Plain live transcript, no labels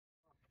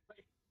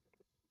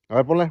A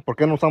ver, ponle, ¿por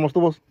qué no usamos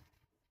tubos?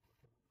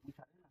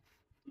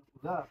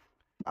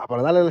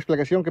 Para darle la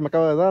explicación que me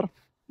acaba de dar.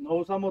 No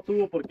usamos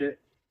tubo porque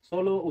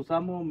solo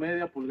usamos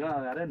media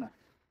pulgada de arena.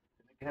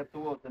 Tiene que ser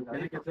tubo,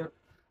 tiene que ser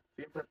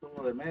siempre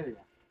tubo de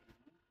media.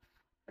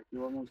 Aquí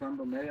vamos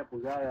usando media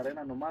pulgada de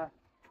arena nomás.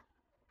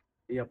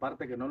 Y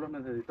aparte que no lo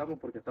necesitamos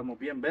porque estamos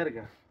bien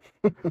vergas.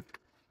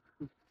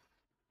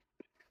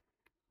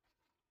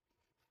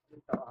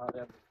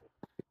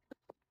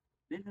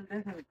 Dicen de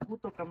ese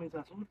puto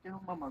camisa azul que es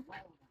un mamagón.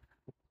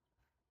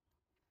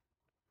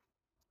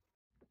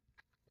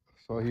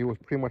 So he was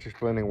pretty much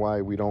explaining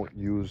why we don't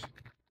use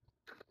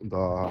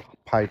the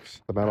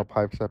pipes, the metal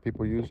pipes that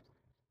people use.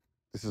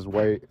 This is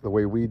the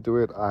way we do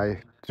it.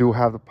 I do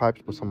have the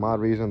pipes, but some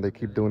odd reason they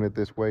keep doing it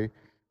this way.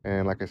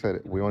 And like I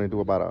said, we only do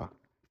about a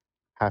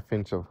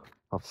half-inch of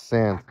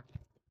sand,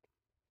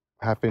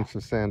 half-inch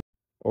of sand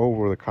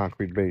over the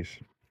concrete base.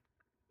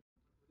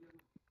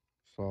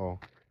 So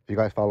if you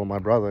guys follow my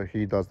brother,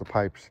 he does the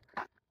pipes.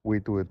 We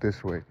do it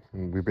this way.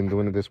 And we've been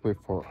doing it this way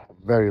for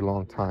a very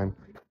long time.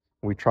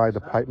 We tried the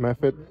pipe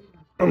method,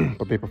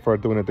 but they prefer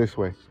doing it this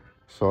way.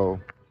 So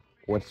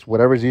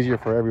whatever's easier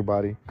for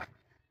everybody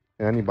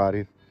and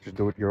anybody, just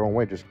do it your own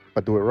way,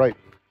 but do it right.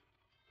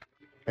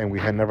 And we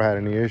had never had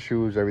any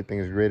issues. Everything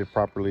is graded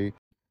properly.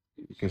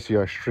 You can see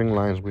our string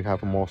lines, we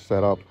have them all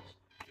set up